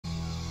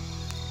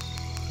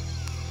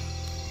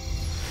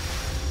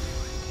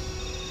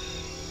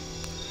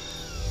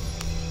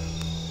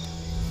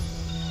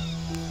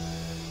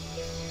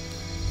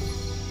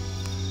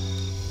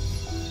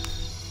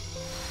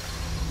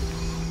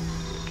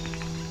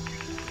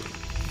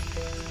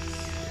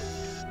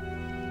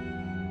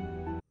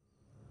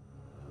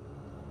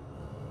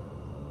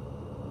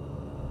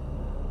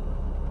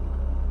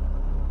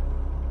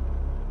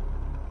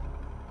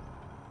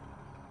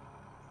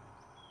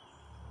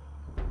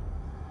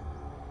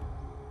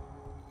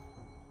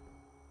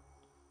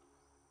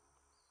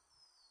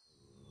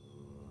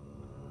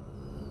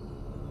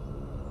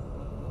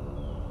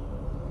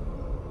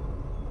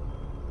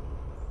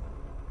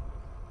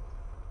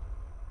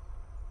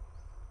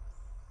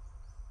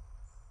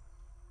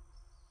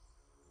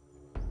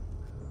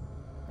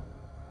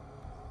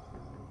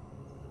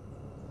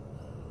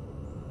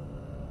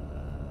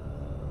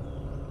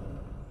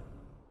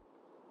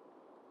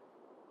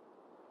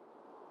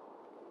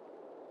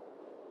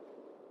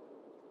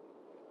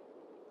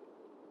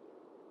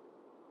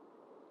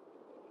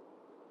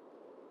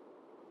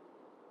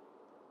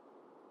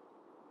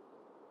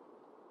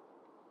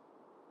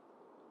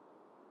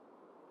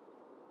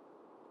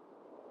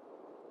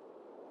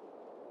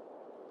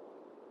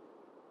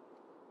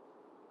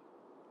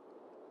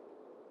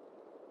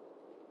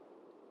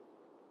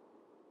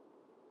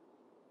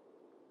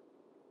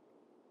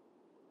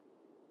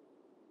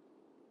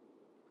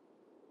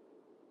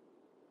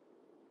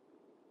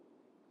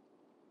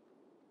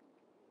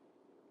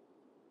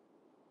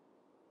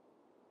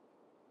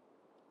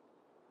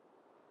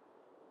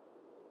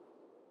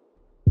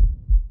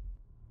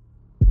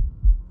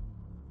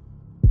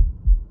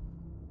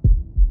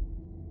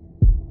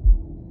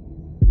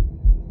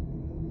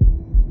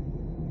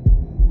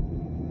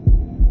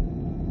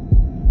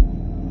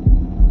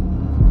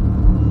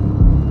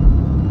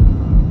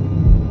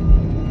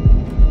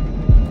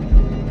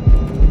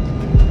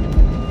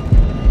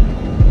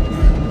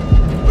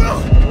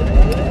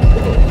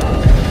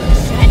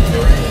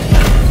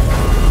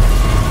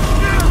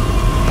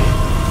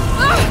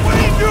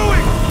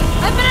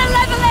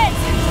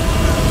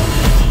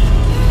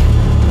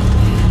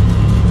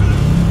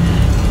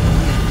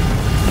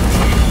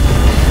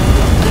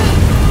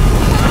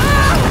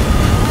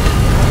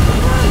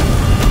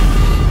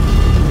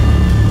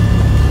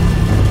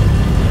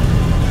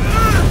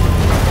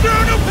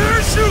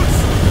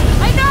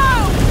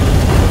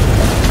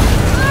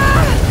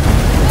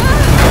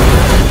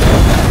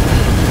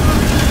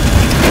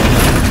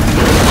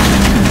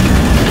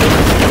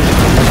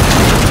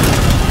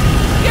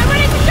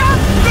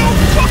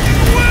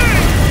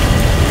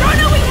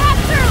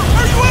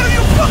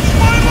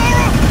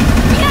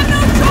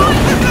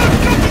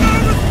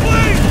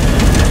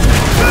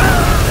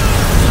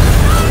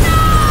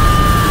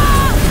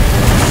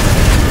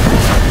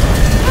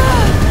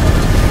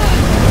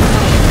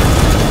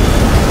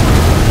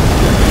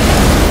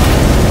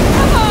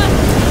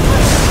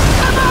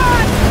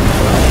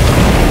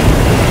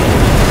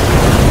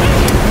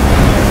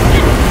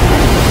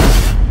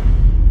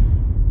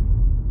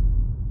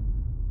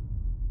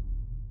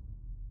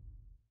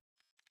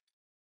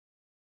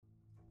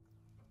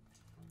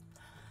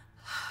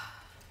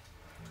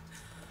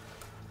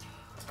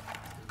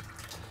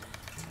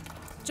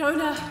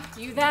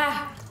You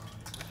there?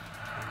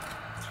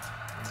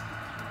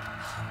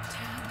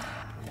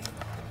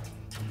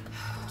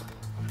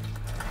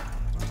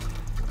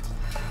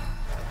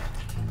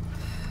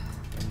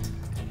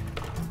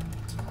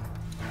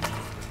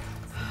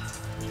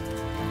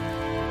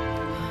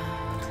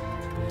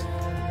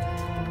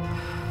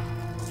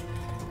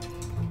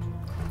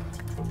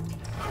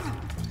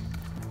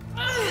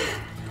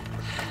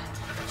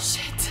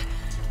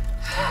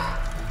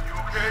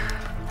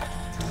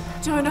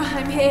 Jonah,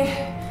 I'm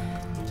here.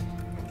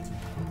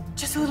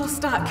 Just a little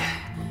stuck.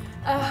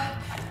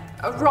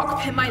 A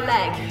rock bit my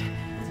leg.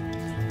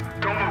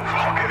 Don't move,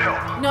 I'll get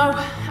help. No,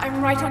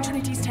 I'm right on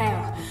Trinity's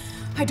tail.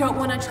 I don't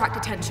want to attract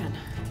attention.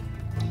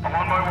 I'm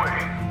on my way.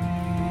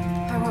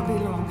 I won't be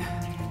long.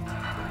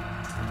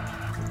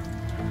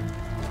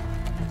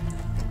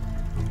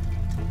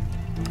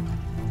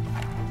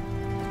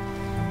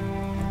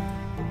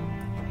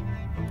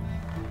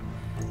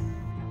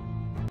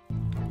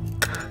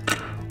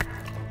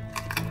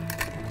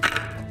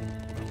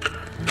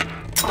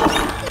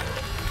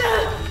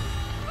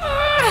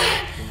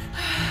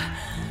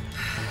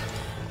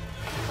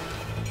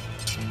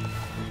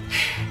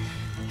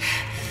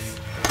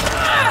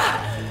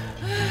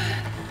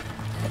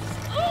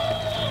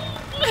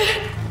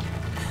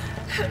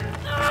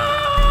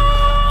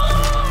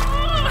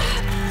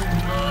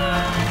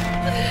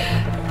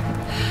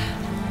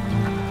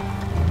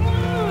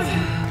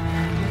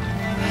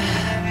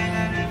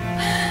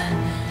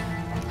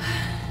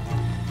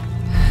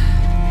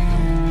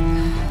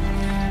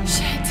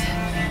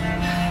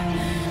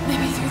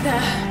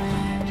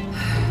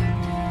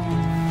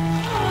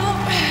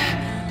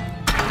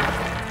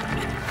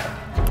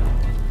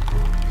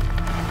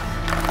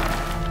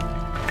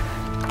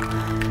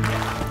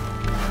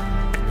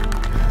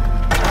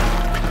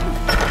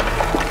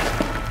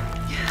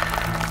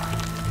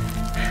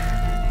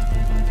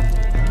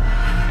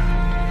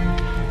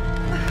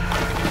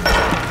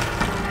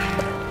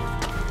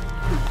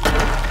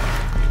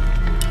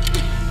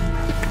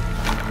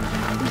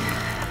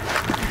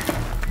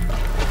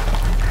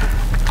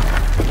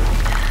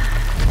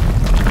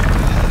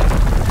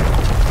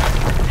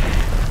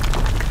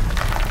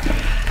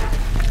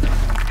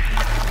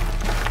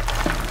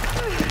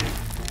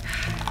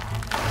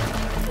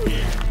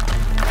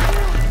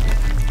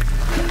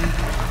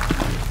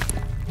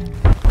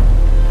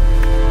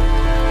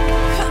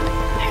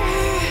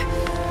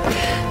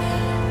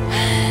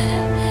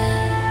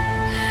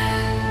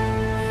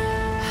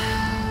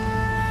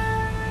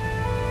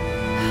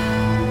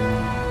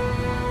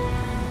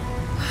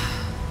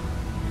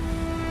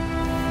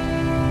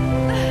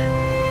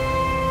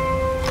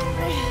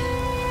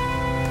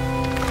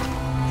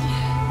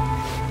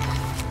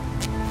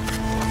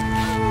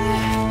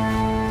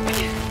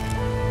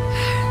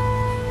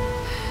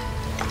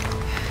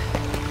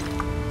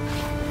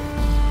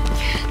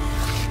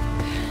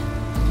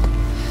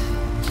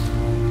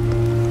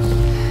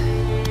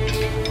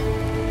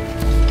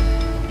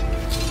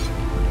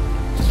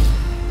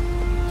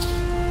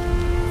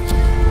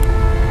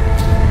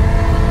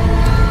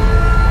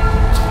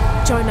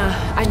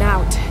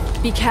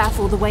 Be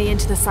careful, the way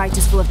into the site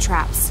is full of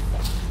traps.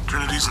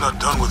 Trinity's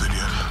not done with it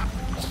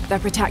yet. They're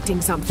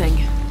protecting something.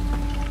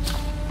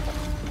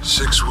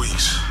 6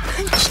 weeks.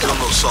 Still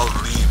no solid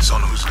leads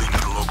on who's leading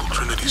the local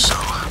Trinity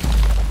cell.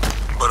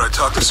 But I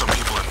talked to some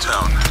people in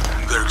town,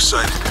 and they're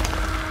excited.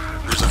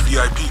 There's a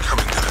VIP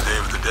coming to the Day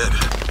of the Dead.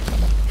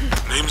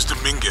 Name's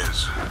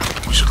Dominguez.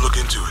 We should look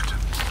into it.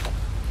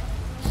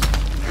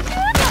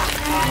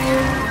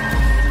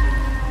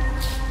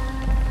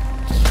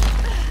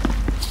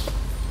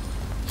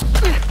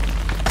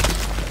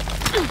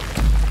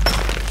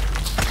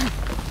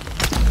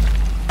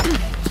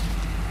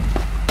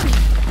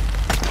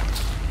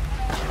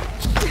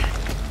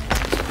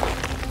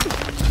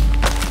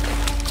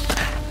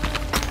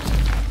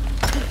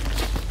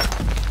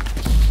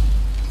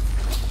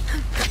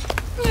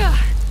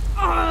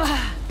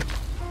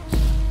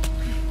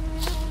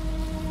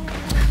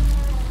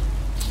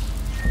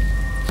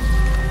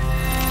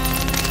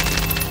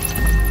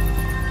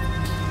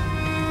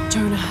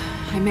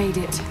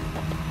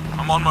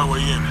 I'm on my way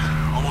in.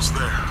 Almost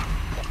there.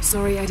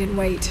 Sorry I didn't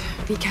wait.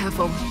 Be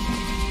careful.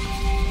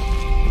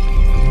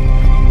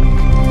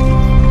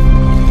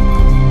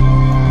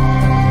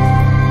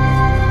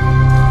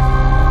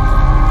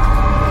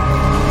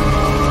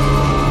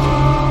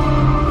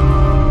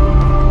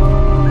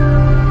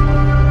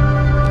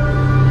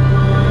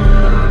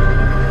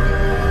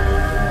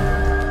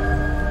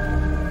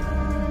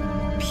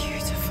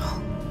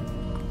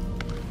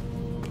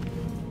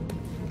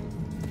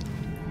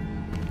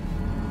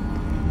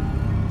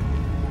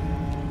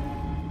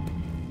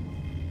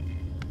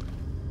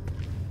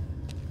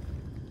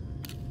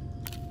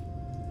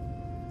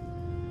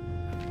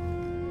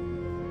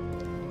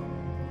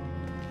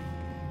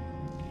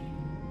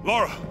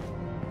 Laura!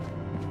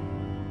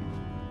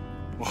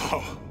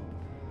 Wow.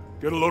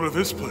 Get a load of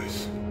this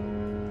place.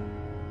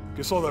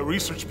 Guess all that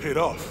research paid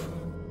off.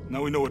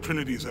 Now we know what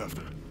Trinity's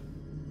after.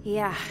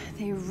 Yeah,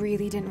 they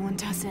really didn't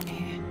want us in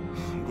here.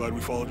 I'm glad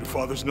we followed your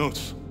father's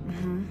notes.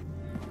 Mm-hmm.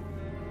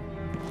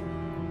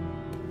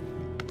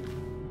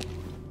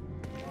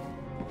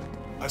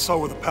 I saw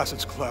where the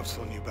passage collapsed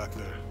on you back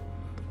there.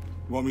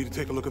 You want me to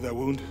take a look at that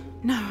wound?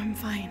 No, I'm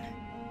fine.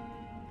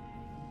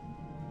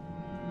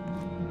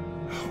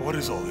 What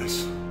is all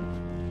this?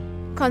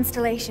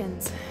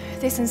 Constellations.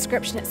 This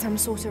inscription is some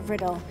sort of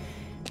riddle.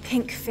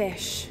 Pink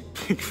fish.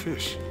 Pink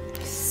fish?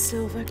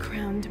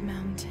 Silver-crowned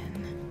mountain.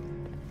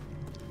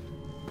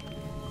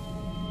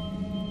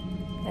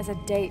 There's a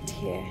date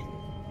here.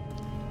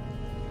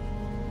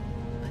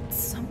 But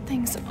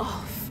something's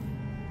off.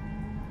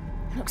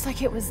 It looks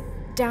like it was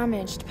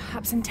damaged,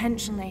 perhaps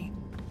intentionally.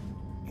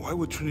 Why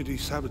would Trinity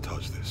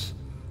sabotage this?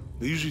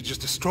 They usually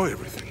just destroy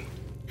everything.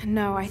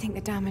 No, I think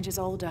the damage is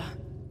older.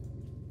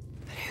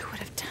 But who would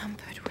have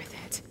tampered with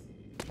it?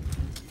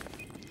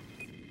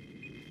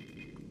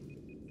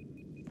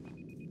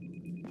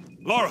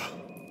 Lara!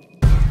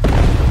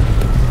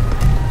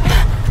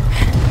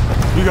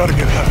 We gotta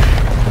get out.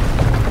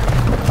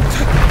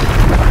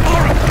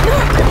 Lara! No,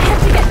 I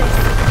have to get this.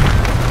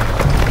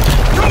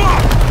 Come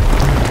on!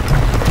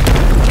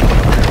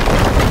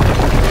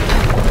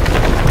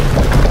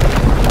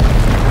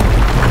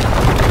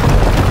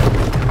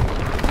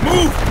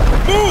 Move!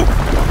 Move!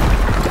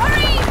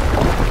 Hurry!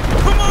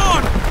 Come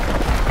on!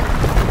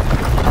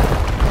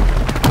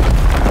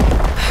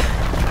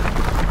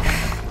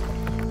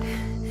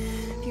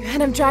 If you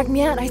hadn't dragged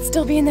me out, I'd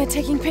still be in there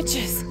taking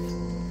pictures.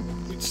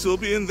 We'd still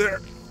be in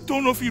there.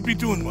 Don't know if you'd be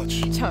doing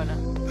much. Jonah.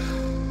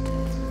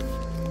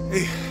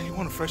 Hey, you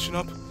want to freshen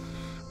up?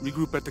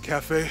 Regroup at the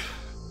cafe?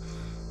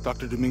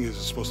 Dr. Dominguez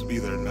is supposed to be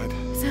there tonight.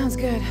 Sounds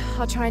good.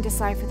 I'll try and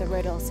decipher the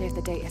riddle, see if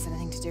the date has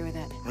anything to do with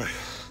it. Right.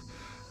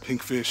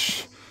 Pink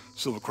fish,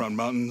 Silver Crown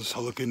Mountains,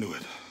 I'll look into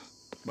it.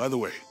 By the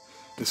way,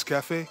 this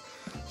cafe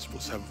is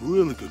supposed to have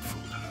really good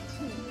food.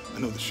 I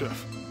know the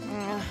chef.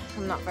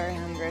 I'm not very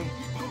hungry.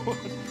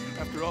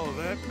 After all of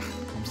that,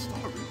 I'm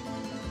starving.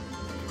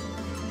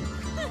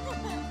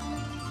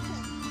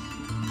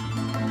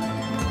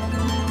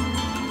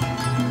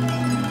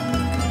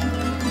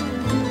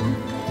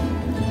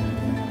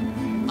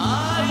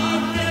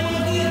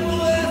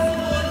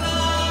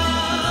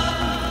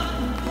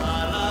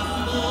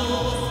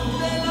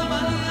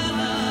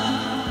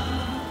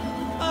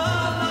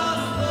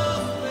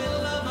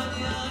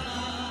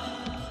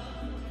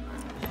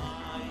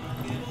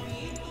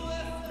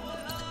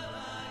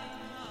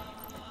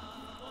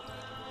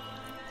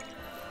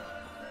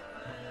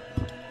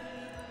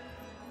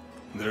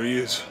 There he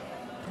is.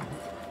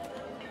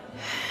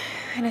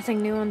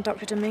 Anything new on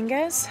Dr.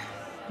 Dominguez?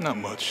 Not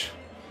much.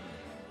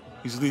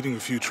 He's leading a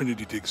few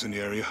Trinity digs in the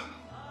area.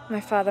 My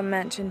father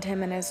mentioned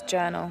him in his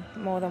journal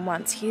more than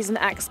once. He's an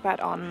expert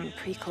on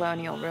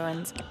pre-colonial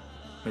ruins.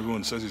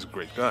 Everyone says he's a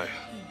great guy.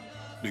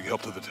 Big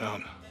help to the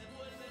town.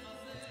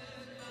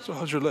 So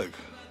how's your leg?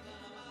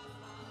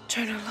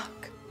 Jonah,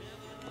 look.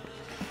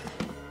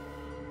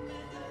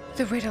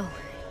 The riddle.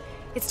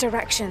 Its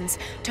directions.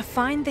 To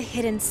find the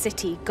hidden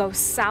city, go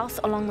south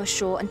along the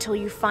shore until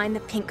you find the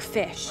pink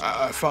fish.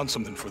 I found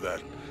something for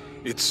that.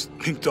 It's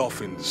pink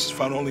dolphins,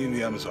 found only in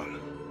the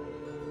Amazon.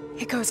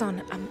 It goes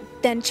on.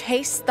 Then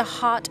chase the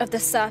heart of the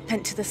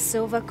serpent to the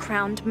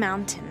silver-crowned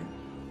mountain.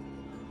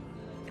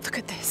 Look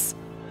at this.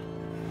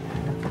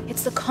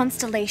 It's the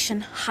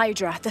constellation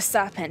Hydra, the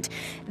serpent.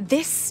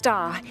 This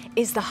star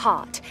is the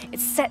heart.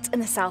 It's set in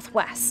the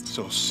southwest.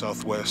 So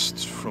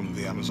southwest from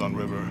the Amazon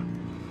River.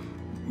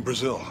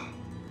 Brazil.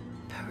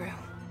 Peru.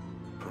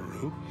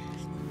 Peru?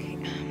 Okay,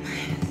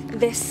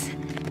 this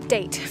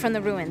date from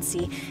the ruins,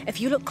 see?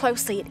 If you look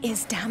closely, it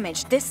is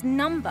damaged. This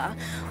number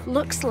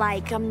looks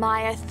like a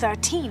Maya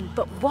 13,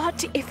 but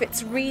what if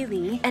it's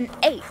really an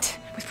 8?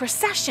 With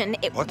precession,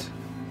 it... What?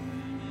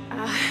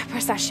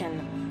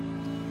 Precession.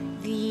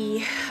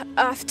 The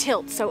Earth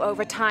tilts, so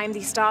over time,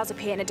 these stars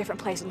appear in a different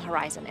place on the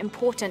horizon.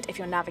 Important if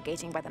you're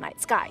navigating by the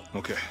night sky.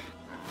 Okay.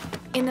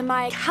 In the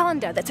Maya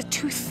calendar, that's a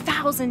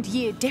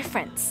 2,000-year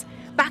difference.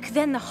 Back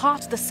then, the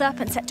heart of the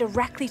serpent set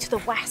directly to the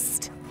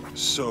west.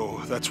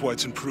 So that's why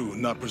it's in Peru,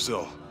 not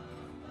Brazil.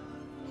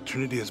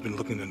 Trinity has been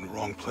looking in the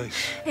wrong place.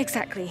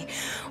 Exactly.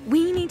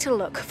 We need to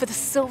look for the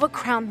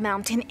silver-crowned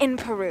mountain in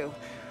Peru.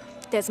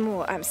 There's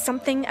more.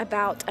 Something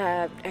about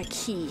a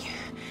key.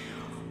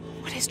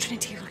 What is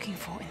Trinity looking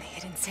for in the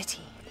hidden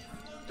city?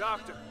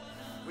 Doctor,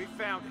 we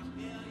found it.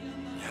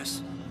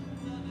 Yes.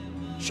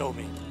 Show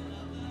me.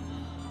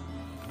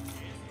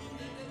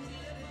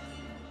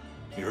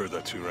 You heard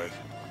that too, right?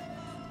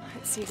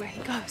 Let's see where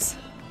he goes.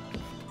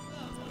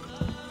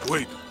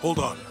 Wait, hold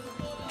on.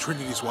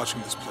 Trinity's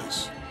watching this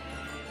place.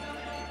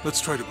 Let's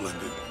try to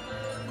blend in.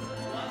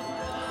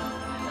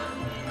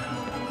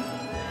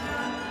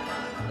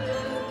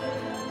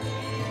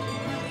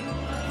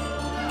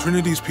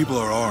 Trinity's people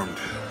are armed.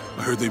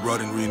 I heard they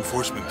brought in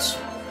reinforcements.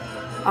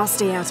 I'll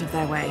stay out of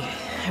their way.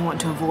 I want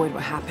to avoid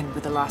what happened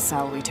with the last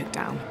cell we took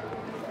down.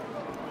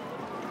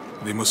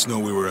 They must know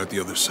we were at the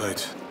other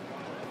site.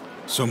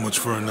 So much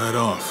for a night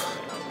off.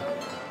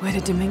 Where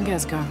did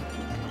Dominguez go?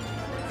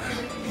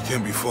 He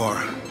can't be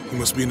far. He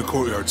must be in the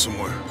courtyard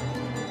somewhere.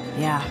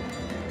 Yeah.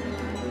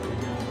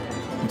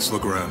 Let's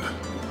look around.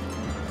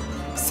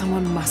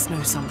 Someone must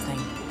know something.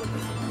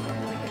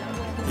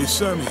 Hey,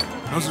 Sammy.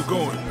 How's it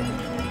going?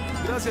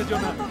 Gracias,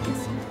 Jonah.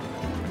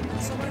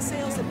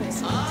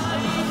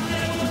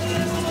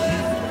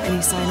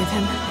 Any sign of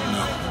him?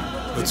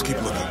 No. Let's keep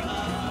looking.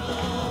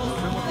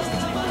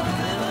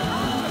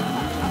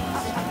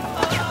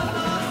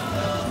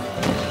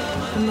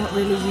 I'm not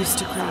really used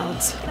to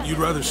crowds. You'd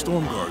rather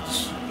storm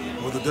guards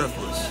or the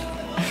Deathless?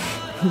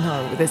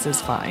 No, this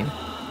is fine.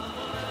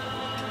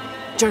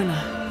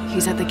 Jonah,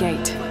 he's at the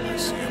gate. I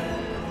see him.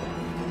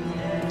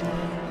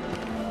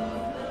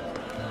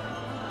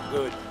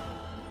 Good.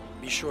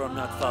 Be sure I'm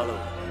not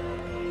followed.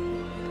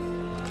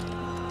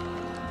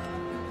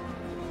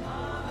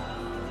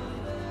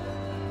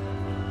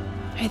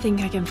 I think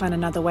I can find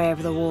another way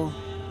over the wall.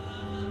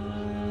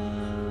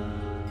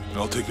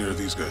 I'll take care of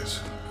these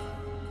guys.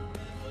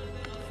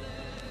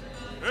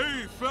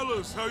 Hey,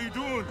 fellas, how you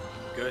doing?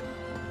 Good.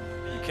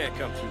 You can't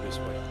come through this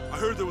way. I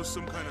heard there was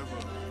some kind of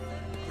a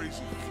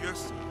crazy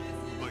fiesta,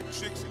 like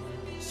chicks in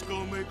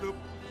skull makeup.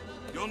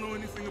 Y'all know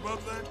anything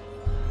about that?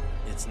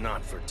 It's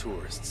not for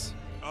tourists.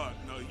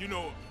 No, you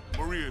know,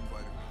 Maria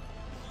invited me.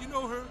 You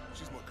know her?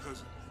 She's my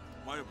cousin.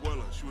 My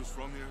abuela, she was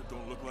from here,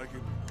 don't look like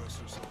it, rest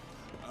her soul.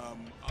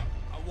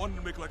 I wanted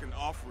to make like an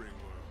offering,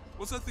 or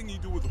what's that thing you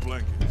do with the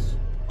blankets?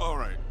 All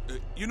right,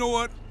 you know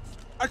what?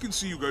 I can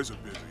see you guys are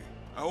busy.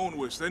 I won't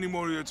waste any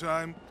more of your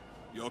time.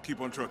 Y'all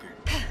keep on trucking.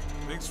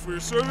 Thanks for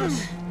your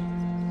service.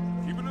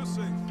 Keeping us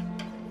safe.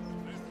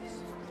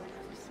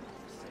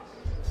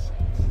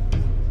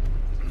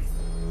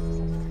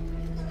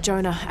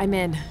 Jonah, I'm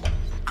in.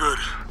 Good.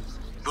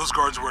 Those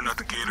guards weren't at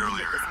the gate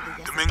earlier.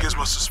 Dominguez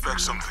must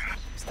suspect something.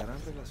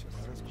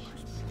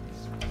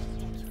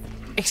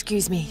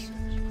 Excuse me.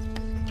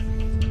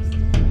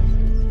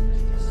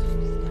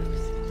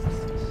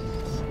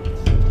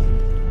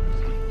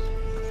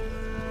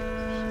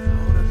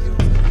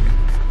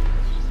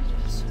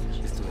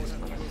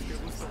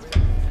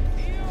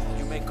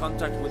 You make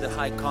contact with the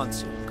High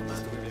Consul,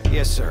 Commander.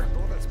 Yes, sir.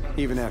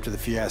 Even after the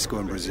fiasco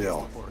in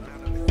Brazil.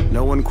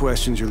 No one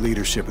questions your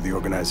leadership of the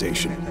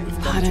organization. We've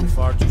come too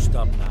far to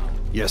stop now.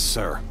 Yes,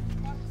 sir.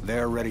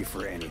 They're ready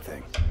for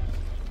anything.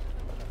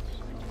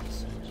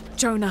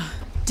 Jonah,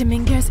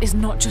 Dominguez is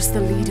not just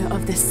the leader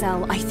of this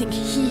cell. I think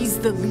he's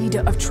the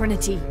leader of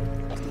Trinity.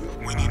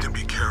 We need to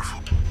be careful.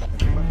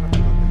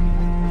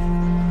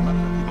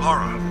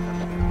 Lara.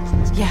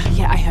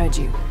 Yeah, I heard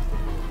you.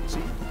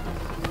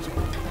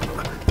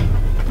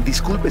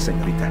 Disculpe,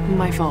 señorita.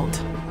 My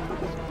fault.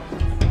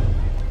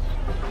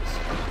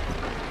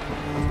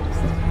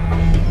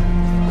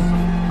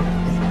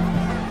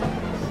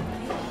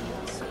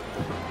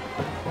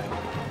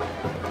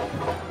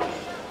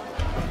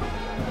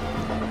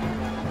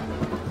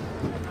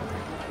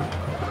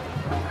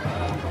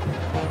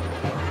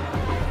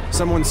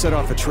 Someone set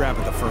off a trap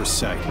at the first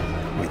site.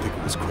 We think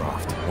it was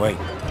Croft. Wait.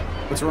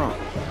 What's wrong?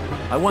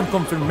 I want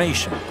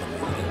confirmation,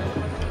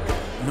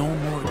 Commander. No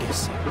more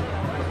guessing.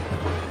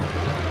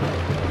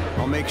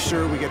 I'll make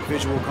sure we get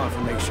visual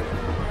confirmation.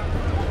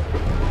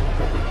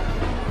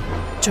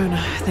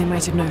 Jonah, they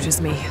might have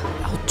noticed me.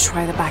 I'll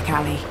try the back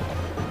alley.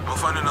 I'll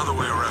find another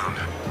way around.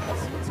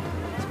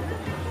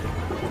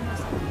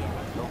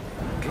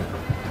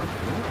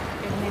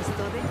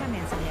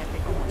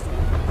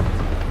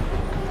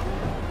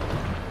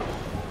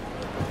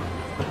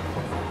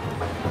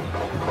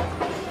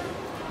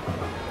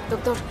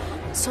 Doctor,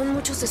 son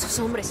muchos de sus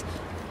hombres.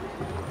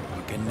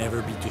 You can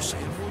never be too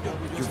safe.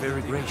 You're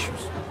very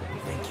gracious.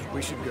 Thank you.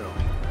 We should go.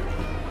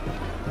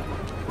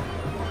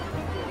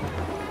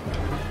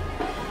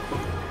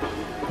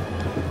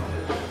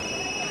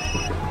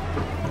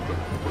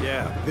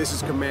 Yeah, this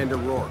is Commander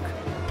Rourke.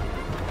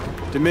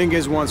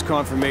 Dominguez wants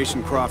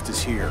confirmation Croft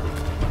is here.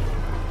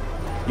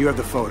 You have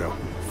the photo.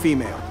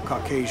 Female,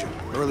 Caucasian,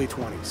 early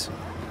 20s.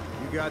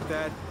 You got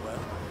that? Well,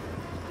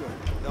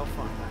 good. They'll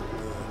find her.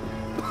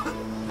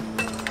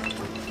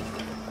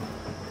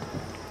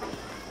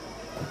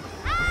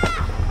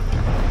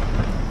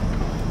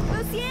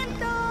 ¡Lo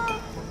siento!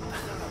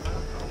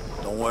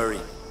 don't worry.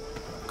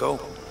 Go.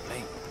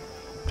 Hey.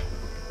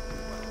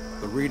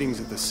 The readings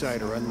at the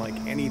site are unlike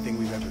anything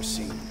we've ever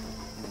seen.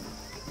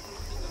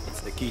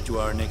 It's the key to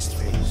our next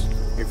phase.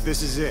 If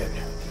this is it,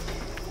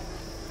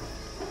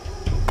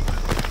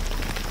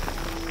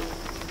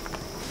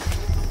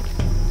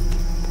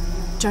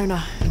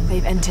 Jonah,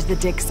 they've entered the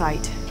dig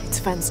site. It's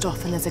fenced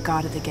off and there's a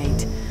guard at the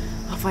gate.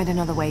 I'll find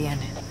another way in.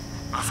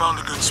 I found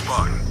a good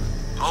spot.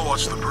 I'll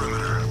watch the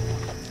perimeter.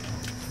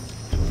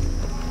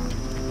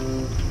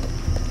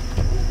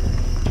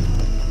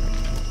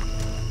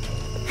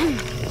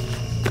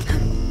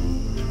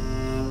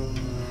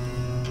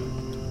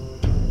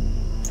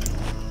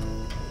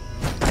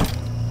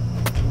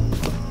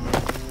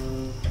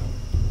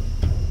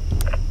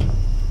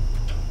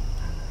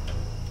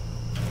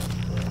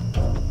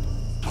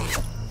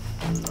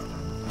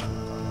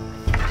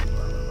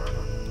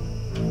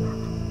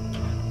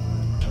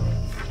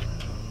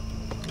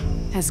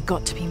 There's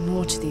got to be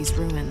more to these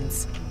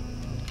ruins.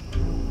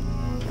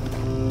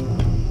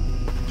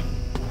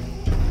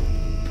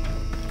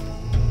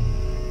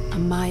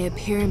 Maya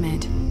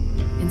pyramid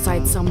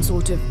inside some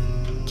sort of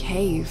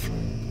cave.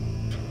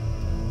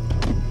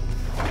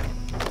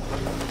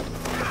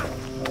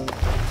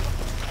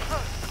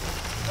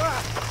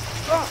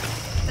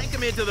 Take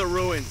him into the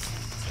ruins.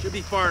 Should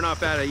be far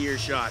enough out of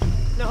earshot.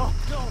 No,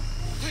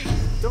 please.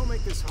 Don't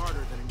make this harder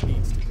than it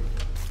needs to be.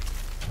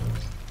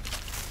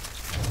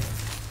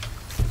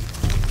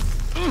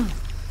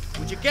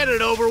 Would you get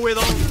it over with?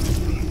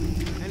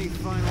 Any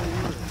final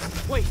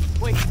words?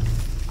 Wait.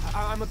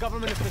 I'm a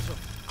government official.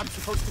 I'm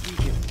supposed to be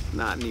here.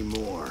 Not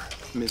anymore,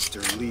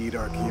 Mr. Lead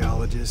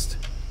Archaeologist.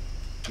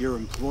 Your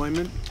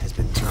employment has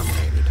been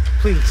terminated.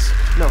 Please,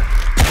 no.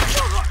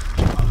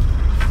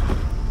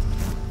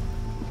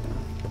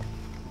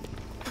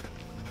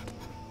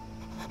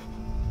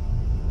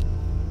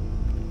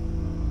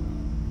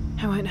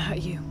 I won't hurt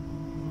you.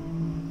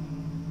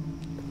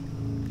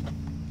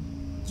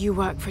 You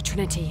work for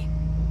Trinity.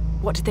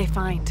 What did they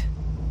find?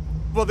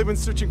 Well, they've been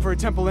searching for a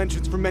temple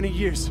entrance for many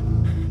years.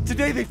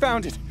 Today they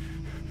found it.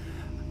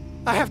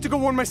 I have to go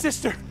warn my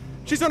sister.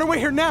 She's on her way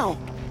here now.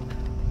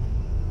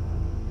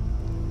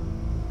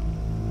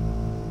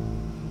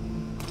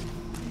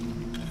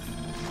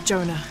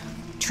 Jonah,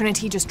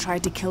 Trinity just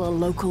tried to kill a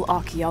local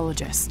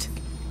archaeologist.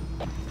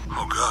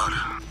 Oh, God.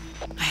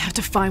 I have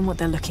to find what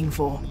they're looking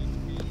for.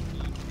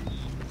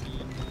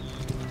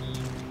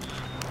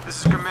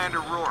 This is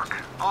Commander Rourke.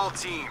 All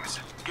teams,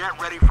 get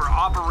ready for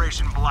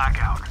Operation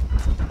Blackout.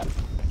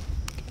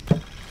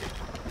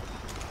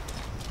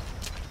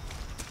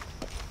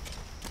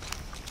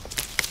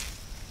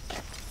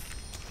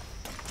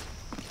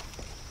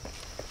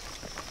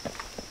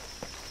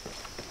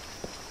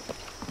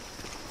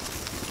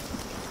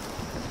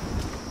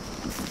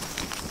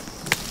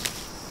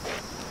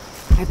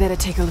 I better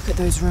take a look at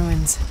those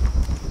ruins.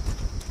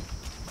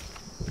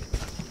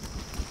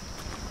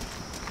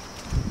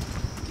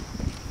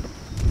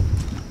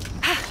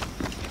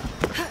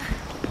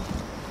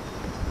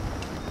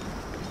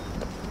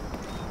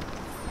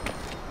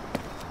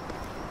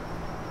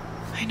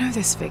 I know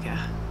this figure.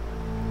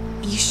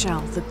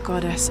 Ishel, the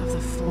goddess of the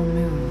full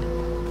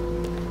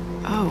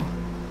moon. Oh,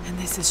 and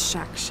this is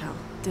Shakshel,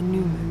 the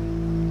new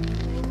moon.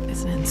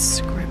 There's an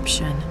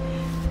inscription.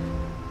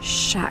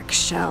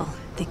 Shakshel,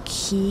 the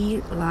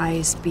key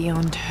lies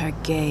beyond her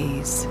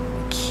gaze.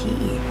 The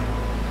key.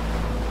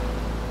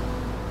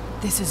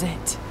 This is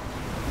it.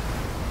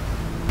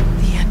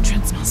 The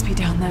entrance must be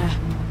down there.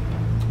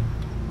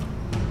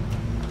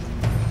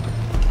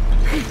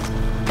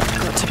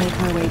 Got to make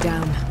my way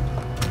down.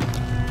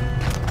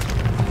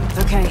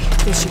 Okay,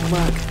 this should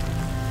work.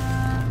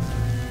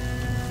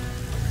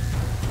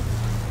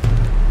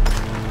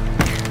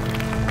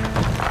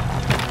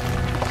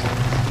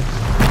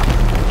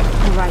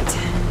 All right.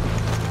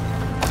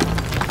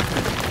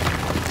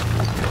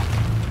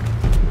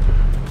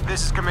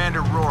 This is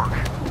Commander Rourke.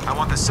 I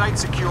want the site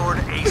secured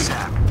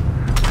ASAP.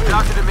 When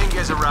Dr.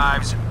 Dominguez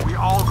arrives, we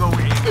all go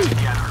in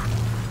together.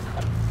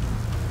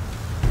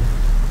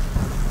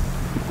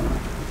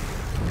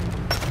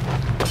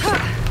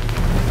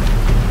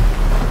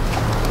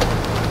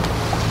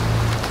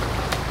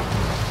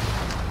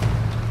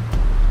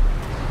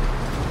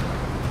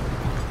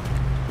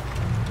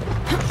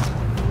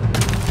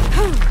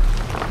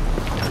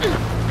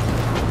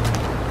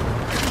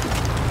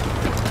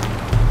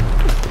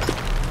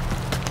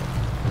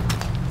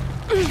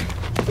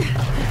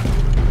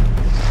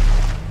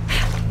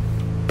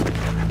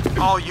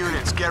 All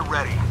units, get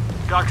ready.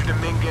 Dr.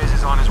 Dominguez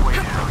is on his way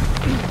down.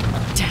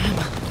 Damn,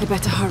 I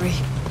better hurry.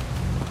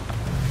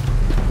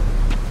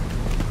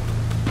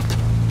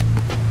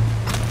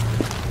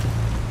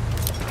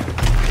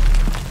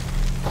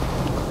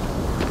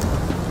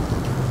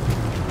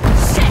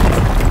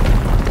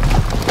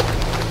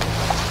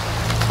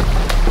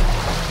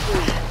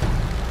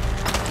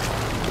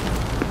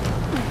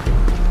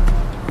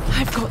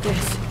 I've got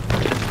this.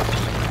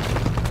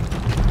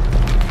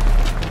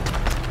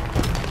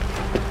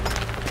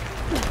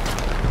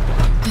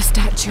 The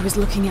statue is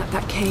looking at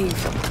that cave.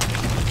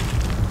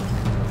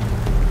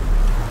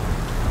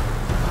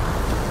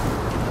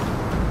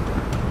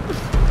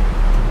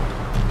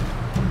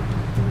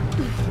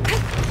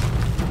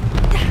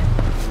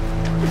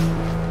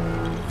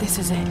 This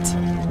is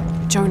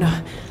it.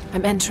 Jonah,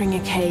 I'm entering a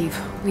cave.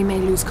 We may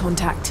lose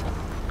contact.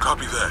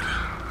 Copy that.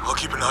 I'll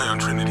keep an eye on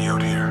Trinity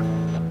out here.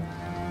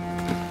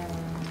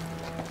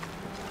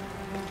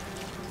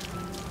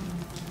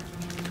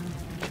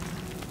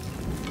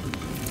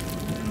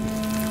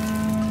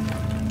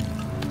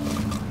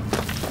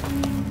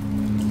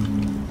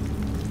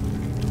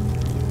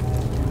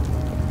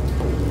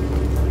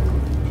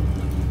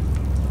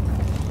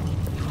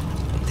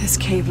 This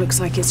cave looks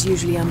like it's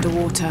usually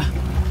underwater.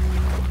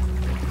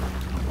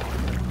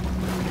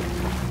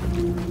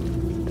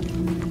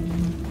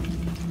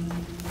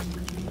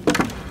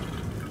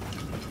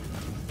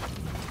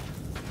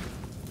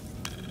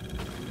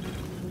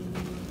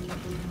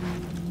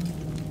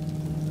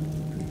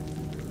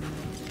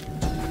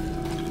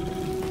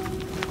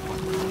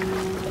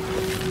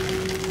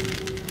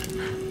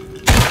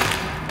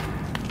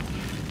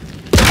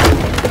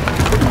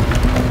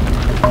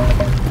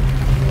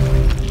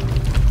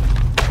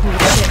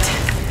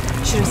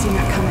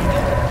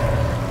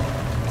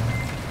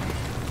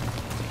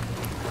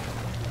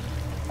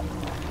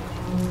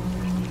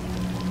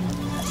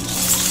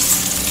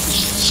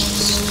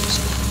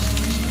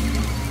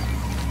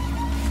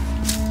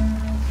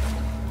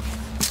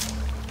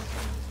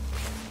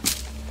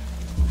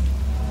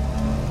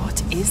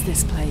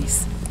 this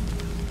place.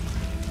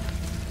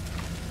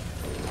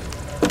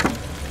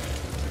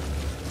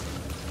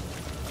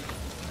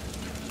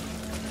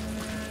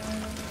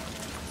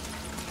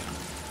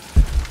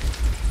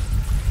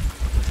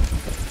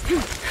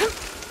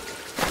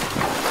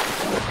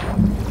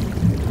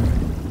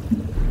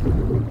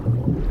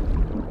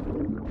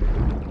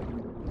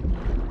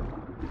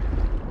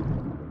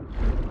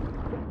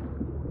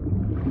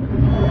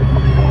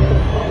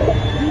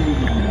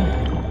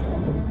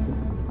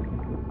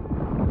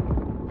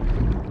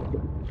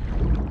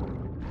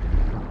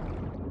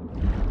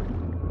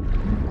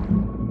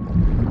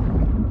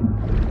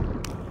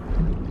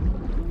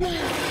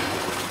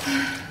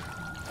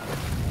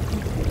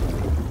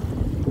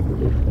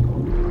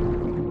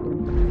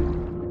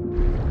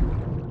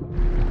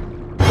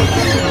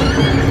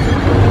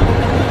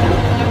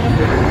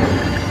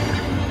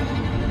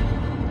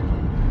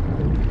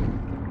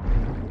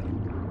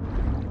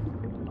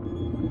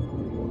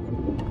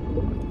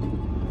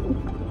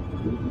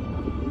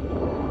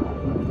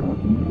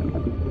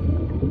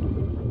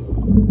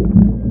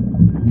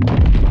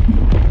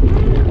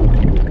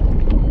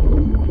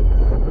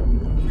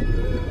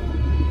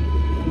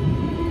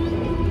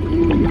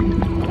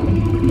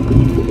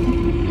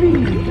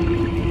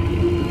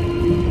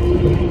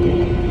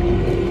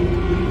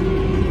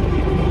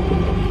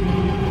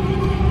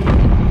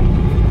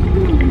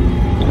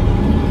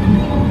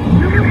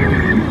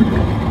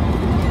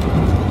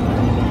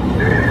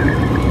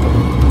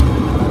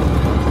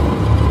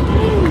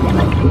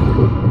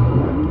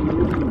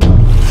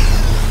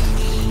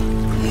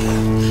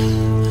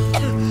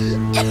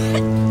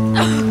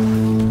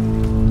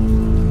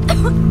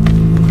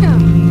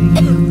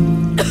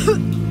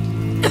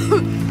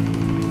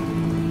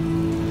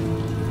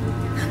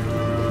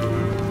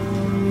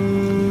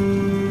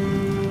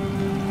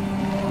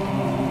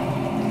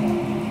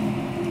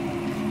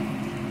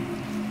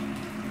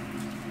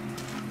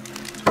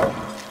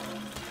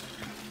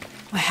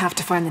 I have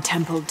to find the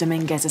temple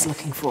Dominguez is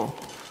looking for.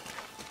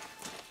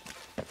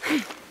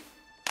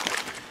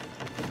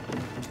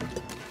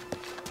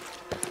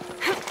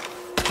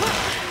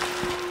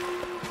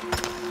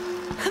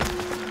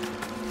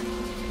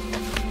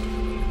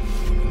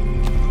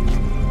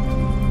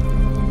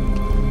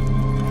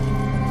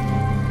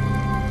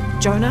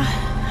 Jonah,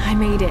 I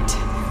made it.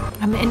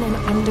 I'm in an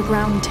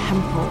underground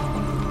temple.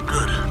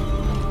 Good.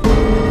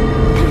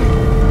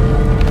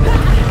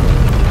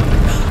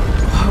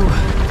 Whoa.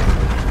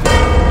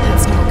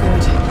 That's not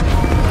good.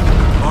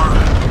 Lara,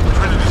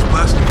 Trinity's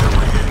blasting their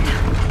way in.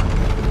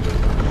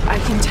 I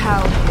can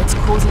tell. It's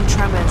causing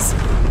tremors.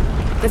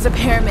 There's a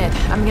pyramid.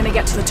 I'm gonna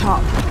get to the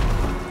top.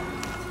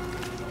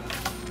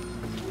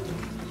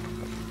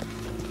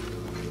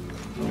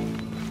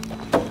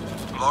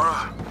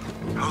 Lara,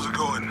 how's it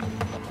going?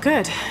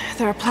 Good.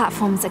 There are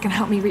platforms that can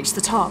help me reach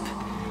the top.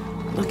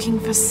 Looking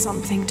for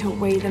something to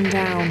weigh them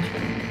down.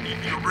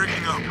 You're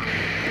breaking up.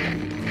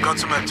 Got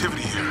some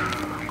activity here.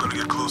 I'm gonna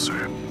get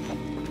closer.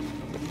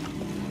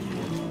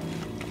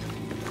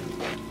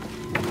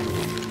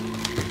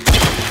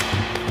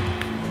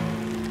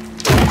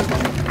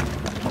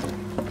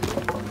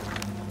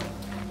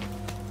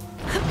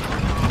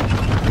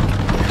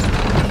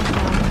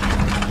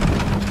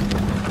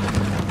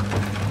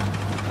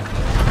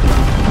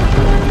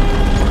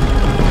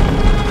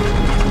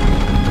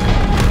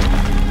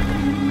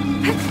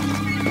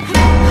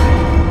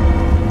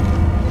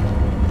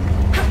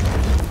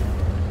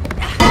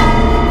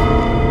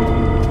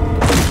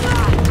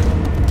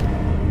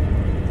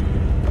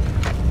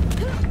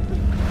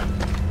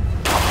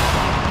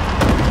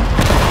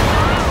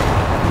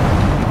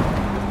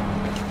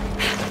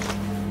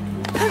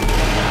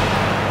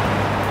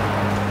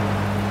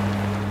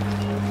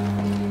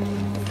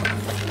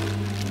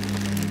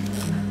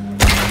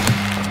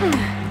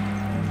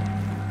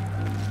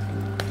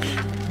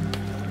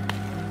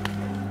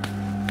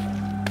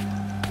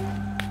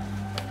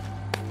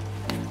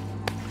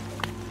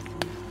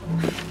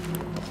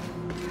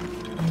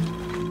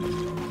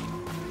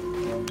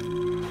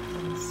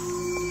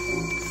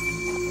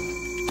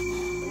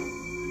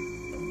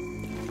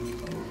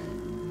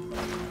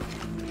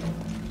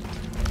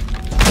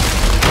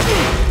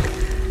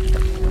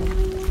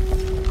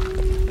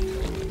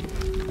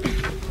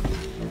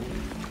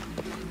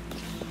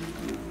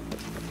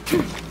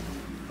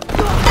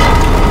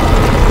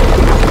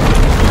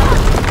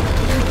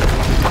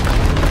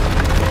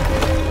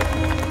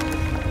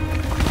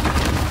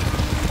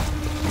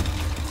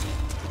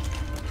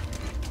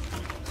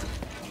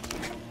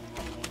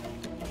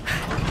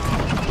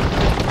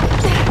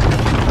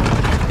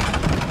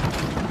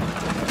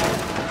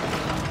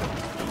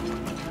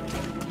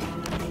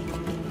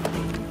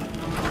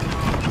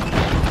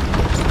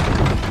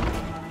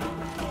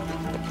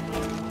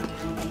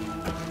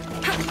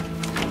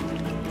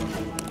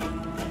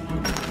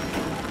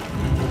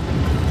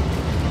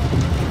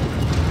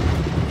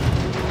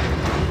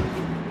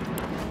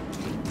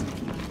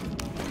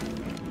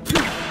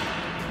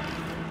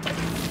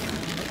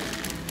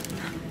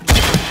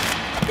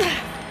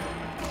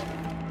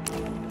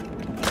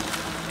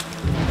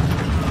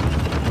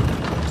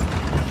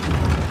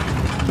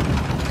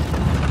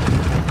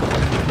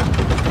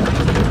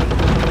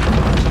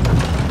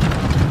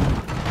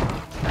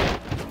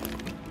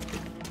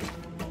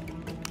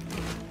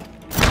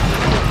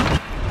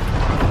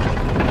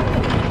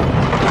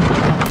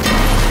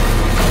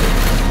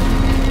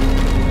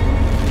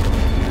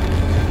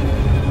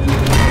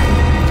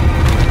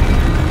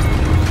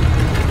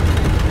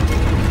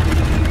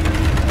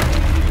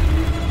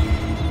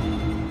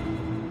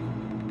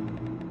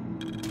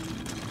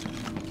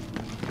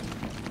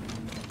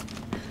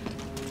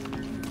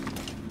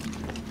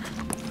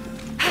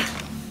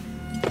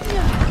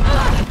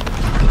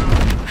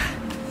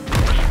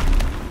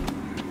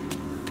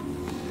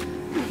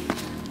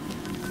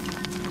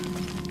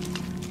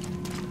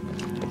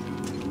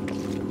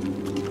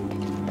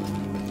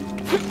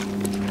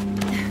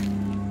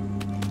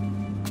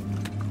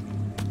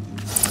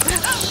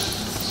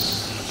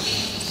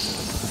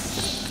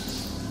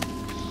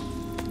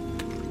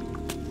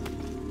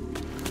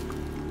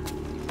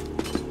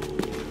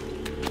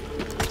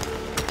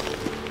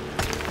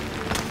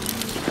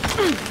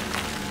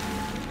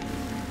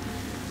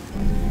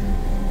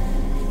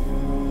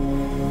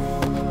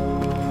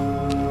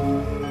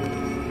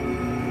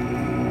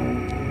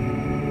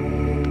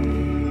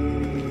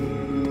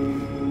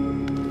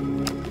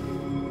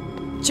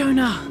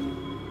 Jonah!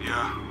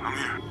 Yeah, I'm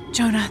here.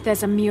 Jonah,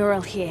 there's a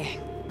mural here.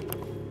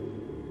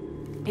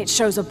 It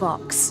shows a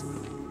box.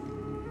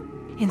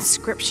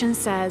 Inscription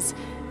says,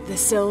 "The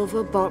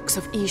silver box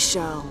of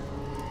Ishal."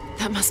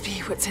 That must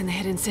be what's in the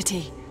hidden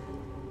city.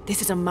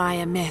 This is a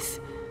Maya myth.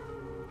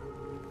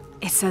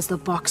 It says the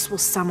box will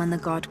summon the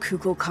god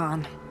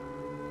Kukulkan.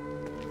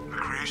 The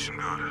creation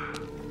god.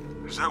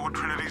 Is that what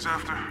Trinity's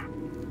after?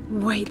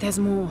 Wait, there's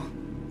more.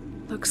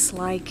 Looks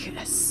like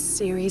a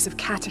series of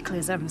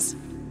cataclysms.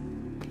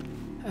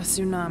 A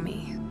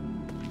tsunami.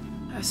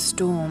 A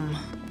storm.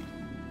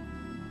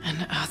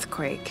 An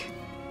earthquake.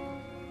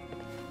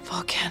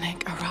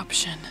 Volcanic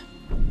eruption.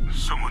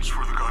 So much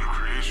for the god of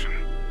creation.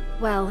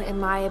 Well, in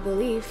Maya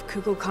belief,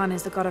 Kukulkan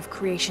is the god of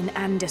creation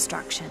and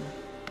destruction.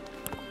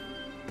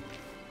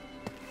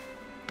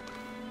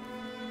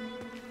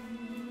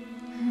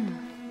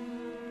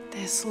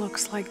 This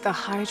looks like the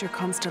Hydra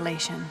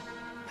constellation,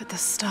 but the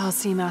stars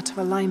seem out of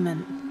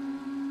alignment.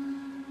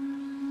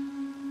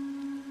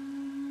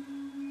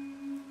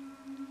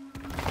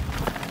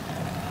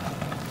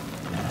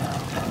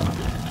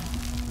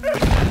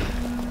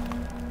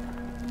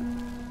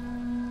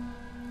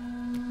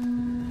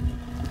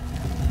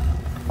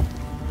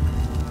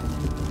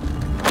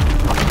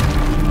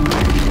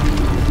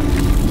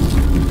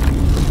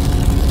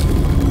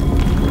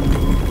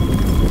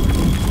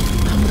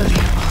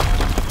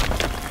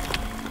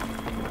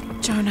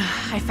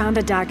 I found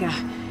a dagger.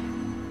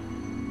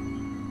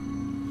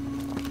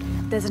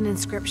 There's an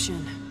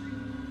inscription.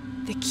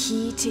 The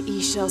key to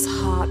Ishal's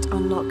heart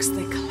unlocks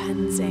the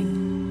cleansing.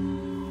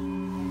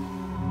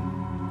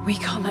 We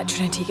can't let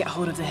Trinity get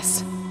hold of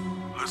this.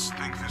 Let's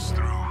think this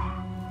through.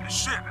 Hey,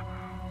 shit!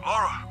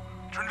 Laura,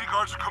 Trinity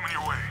guards are coming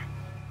your way.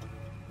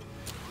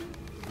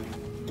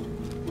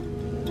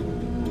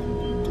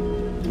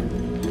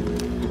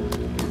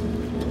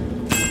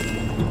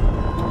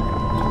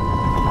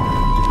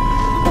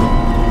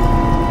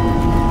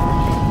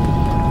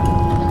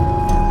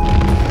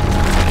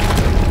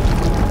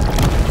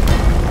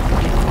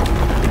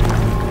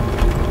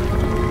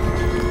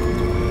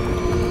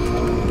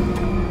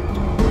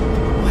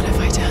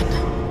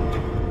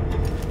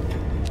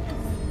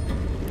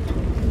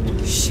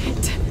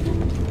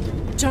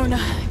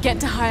 Get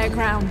to higher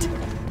ground.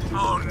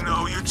 Oh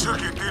no, you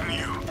took it, didn't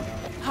you?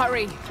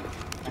 Hurry.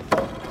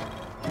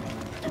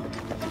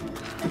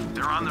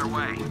 They're on their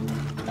way.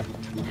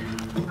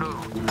 Who?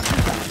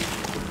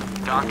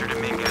 Dr.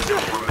 Dominguez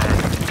and more men.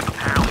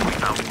 Apparently we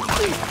found what we're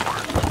looking for.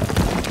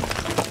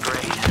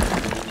 Great.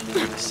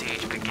 The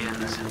siege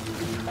begins.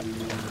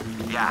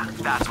 Yeah,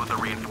 that's what the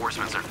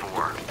reinforcements are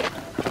for.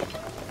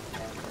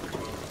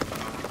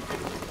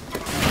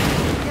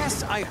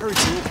 Yes, I heard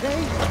you, okay?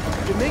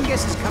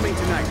 Dominguez is coming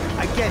tonight.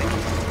 I get it.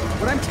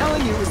 What I'm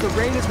telling you is the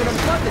rain has been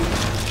abundant.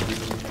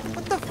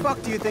 What the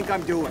fuck do you think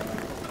I'm doing?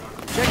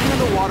 Checking on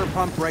the water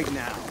pump right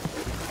now.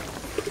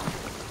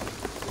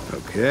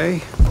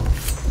 Okay.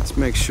 Let's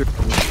make sure...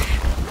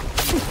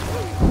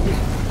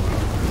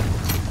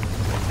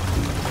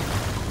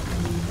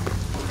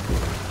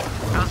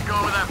 How's it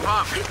going with that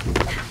pump?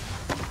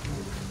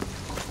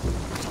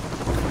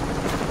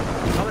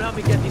 Come and help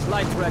me get these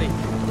lights ready.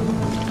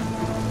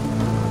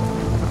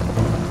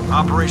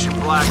 Operation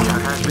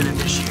Blackout has been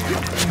initiated.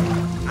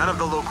 None of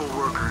the local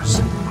workers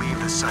leave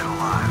the site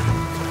alive.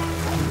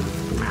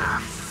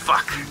 Ah,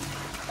 fuck.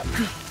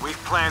 We've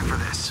planned for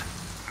this.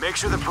 Make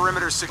sure the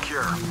perimeter's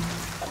secure.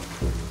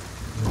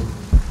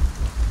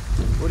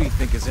 What do you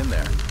think is in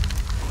there?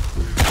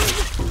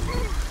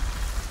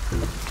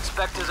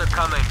 Spectres are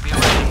coming. Be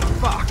ready.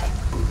 Fuck.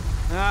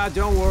 Ah,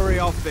 don't worry,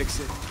 I'll fix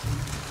it.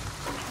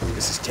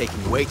 This is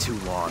taking way too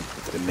long.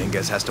 If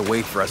Dominguez has to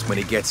wait for us when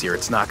he gets here,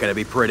 it's not gonna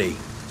be pretty.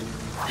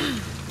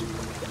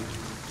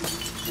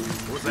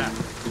 What's that?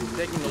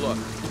 Taking a look.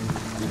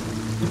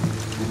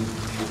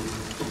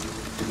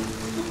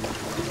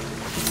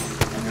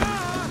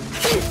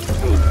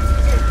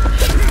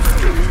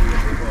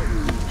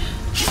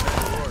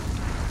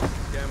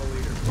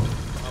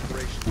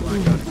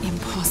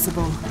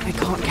 Impossible. I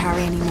can't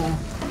carry anymore.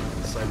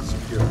 The site is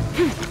secure.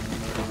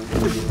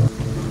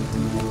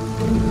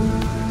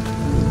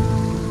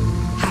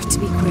 Have to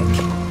be quick.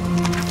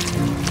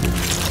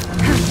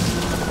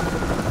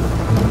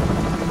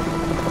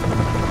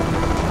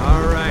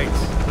 All right,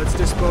 let's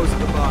dispose of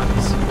the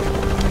bodies.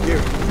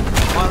 Here,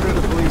 monitor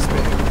the police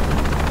bay.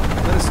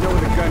 Let us know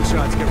when the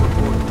gunshots get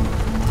reported.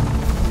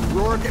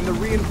 Rourke and the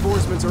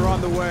reinforcements are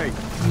on the way.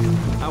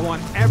 I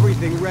want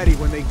everything ready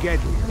when they get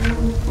here.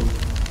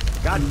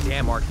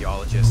 Goddamn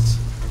archaeologists.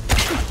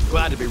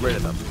 Glad to be rid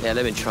of them. Yeah,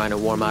 they've been trying to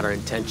warm out our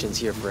intentions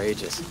here for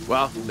ages.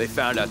 Well, they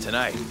found out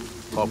tonight.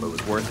 Hope it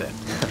was worth it.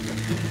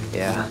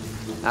 Yeah,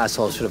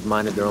 assholes should have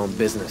minded their own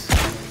business.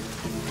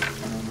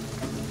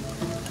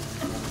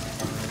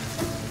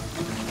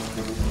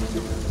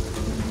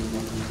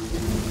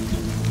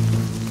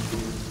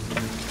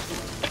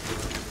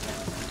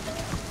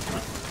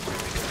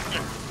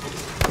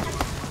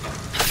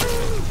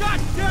 God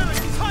damn it!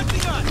 He's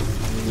hunting us!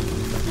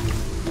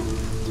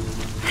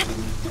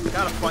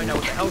 Gotta find out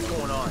what the hell's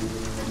going on.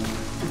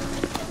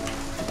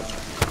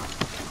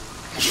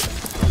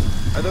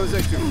 Are those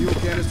extra fuel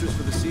canisters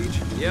for the siege?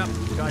 Yep,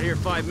 got here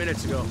 5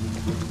 minutes ago.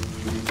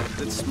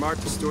 Is it smart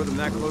to store them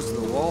that close to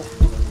the wall?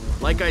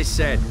 Like I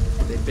said,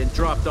 they've been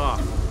dropped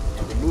off.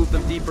 We'll move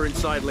them deeper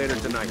inside later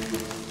tonight.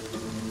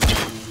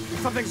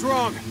 Something's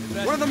wrong.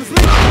 One of them is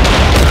leaving.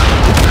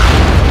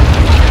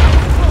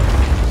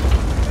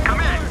 Come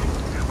in.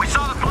 We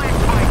saw the flame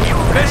spike. You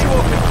okay?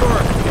 Visual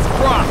confirmed. It's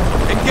Croft.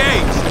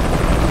 Engaged.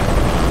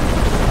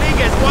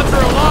 Dominguez wants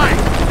her alive!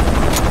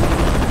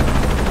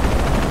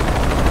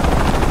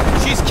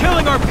 She's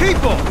killing our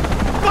people!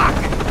 Fuck!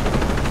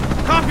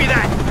 Copy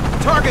that!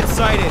 Target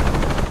sighted!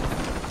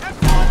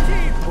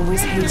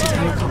 Always hated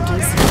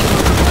helicopters.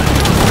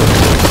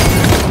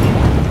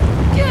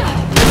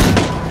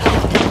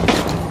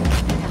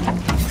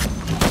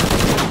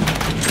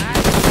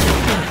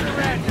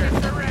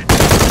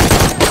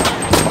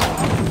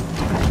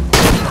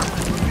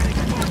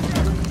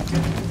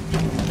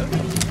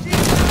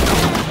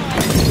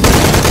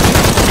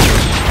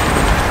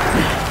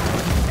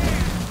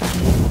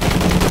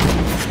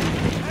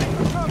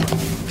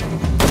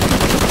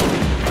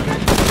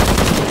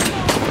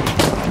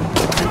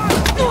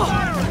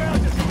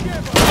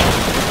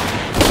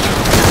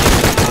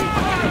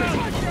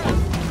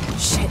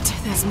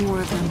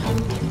 More of them.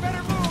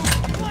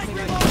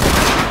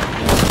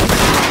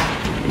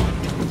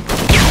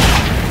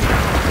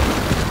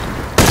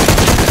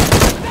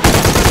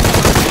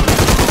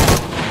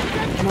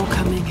 More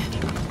coming.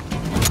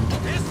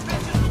 This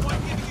bitch is the one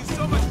giving you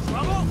so much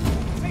trouble?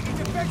 Take it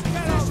to fix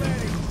that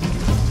already!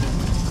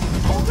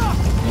 Hold up!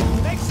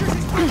 Make sure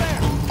she's still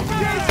there!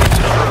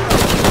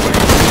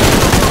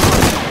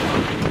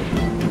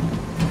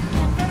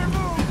 Better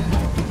move!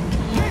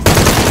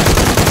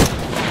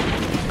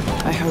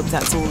 I hope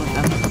that's all of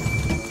them.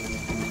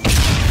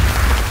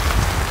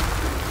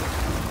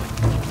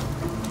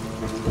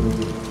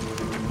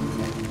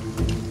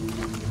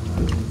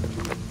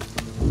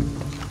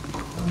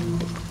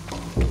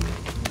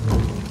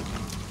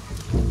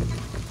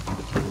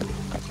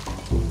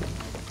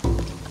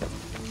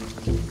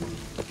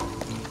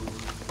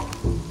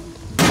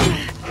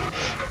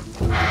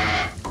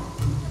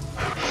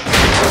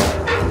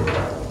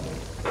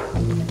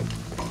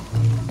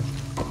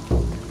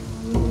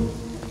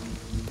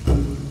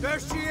 There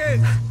she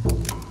is!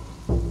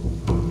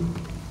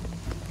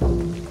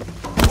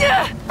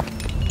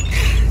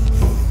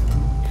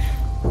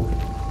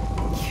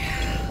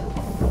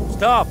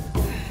 Stop!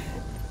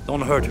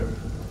 Don't hurt her.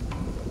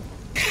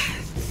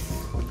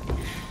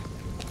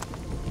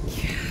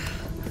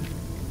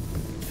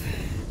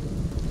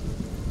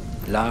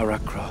 Lara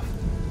Croft.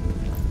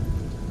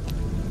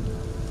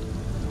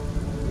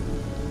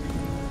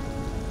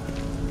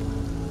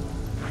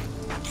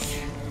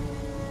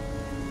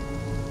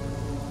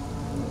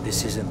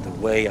 This isn't the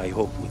way I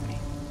hoped would be.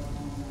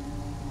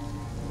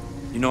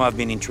 You know I've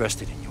been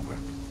interested in your work.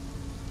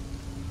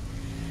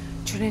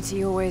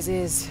 Trinity always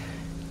is.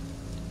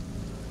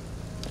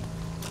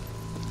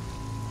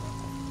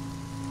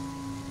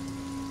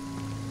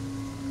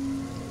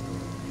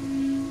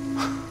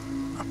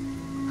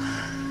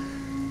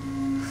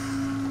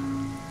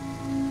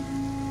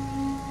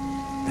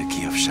 The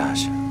key of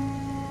Shasha.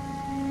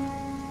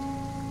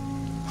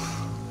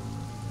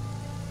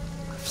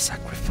 I've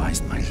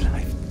sacrificed my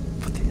life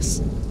for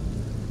this.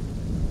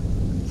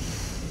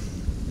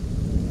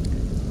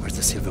 Where's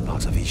the silver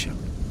box of Isha?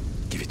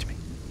 Give it to me.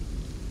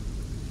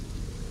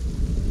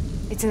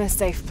 It's in a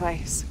safe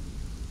place.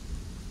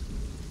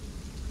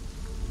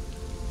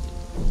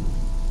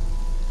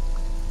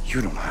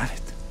 You don't have it.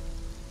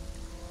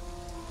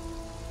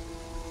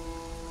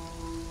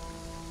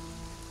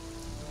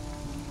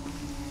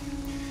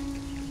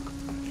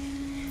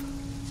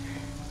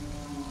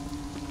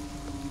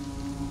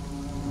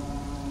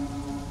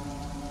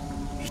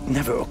 It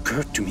never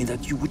occurred to me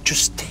that you would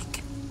just take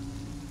it.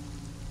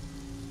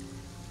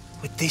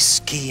 With this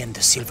key and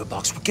the silver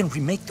box, we can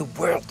remake the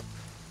world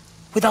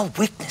without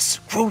weakness,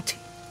 cruelty.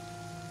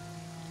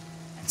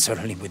 And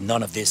certainly with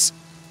none of this.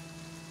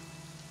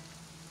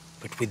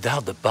 But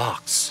without the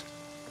box,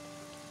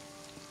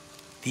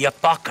 the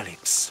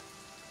apocalypse,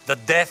 the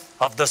death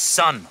of the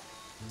sun.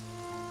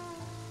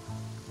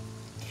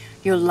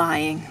 You're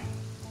lying.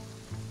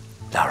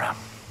 Lara,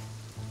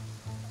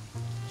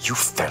 you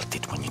felt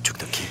it when you took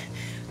the key.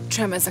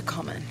 Tremors are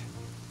common.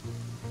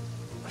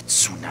 A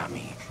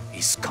tsunami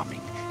is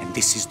coming, and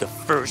this is the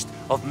first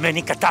of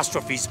many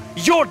catastrophes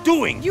you're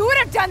doing! You would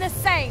have done the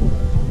same!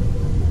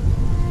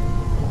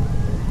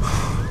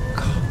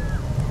 God.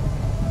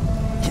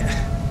 Yeah.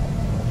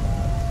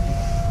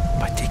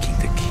 By taking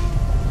the key,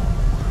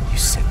 you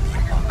set the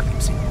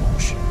apocalypse in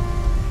motion.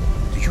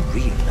 Do you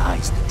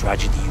realize the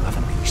tragedy you have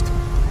unleashed?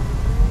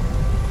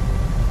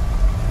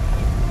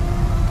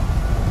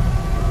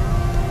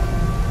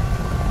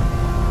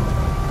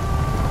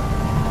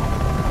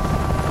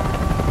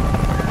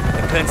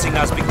 The cleansing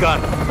has begun.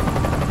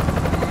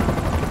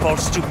 It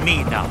falls to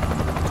me now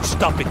to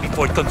stop it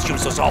before it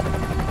consumes us all.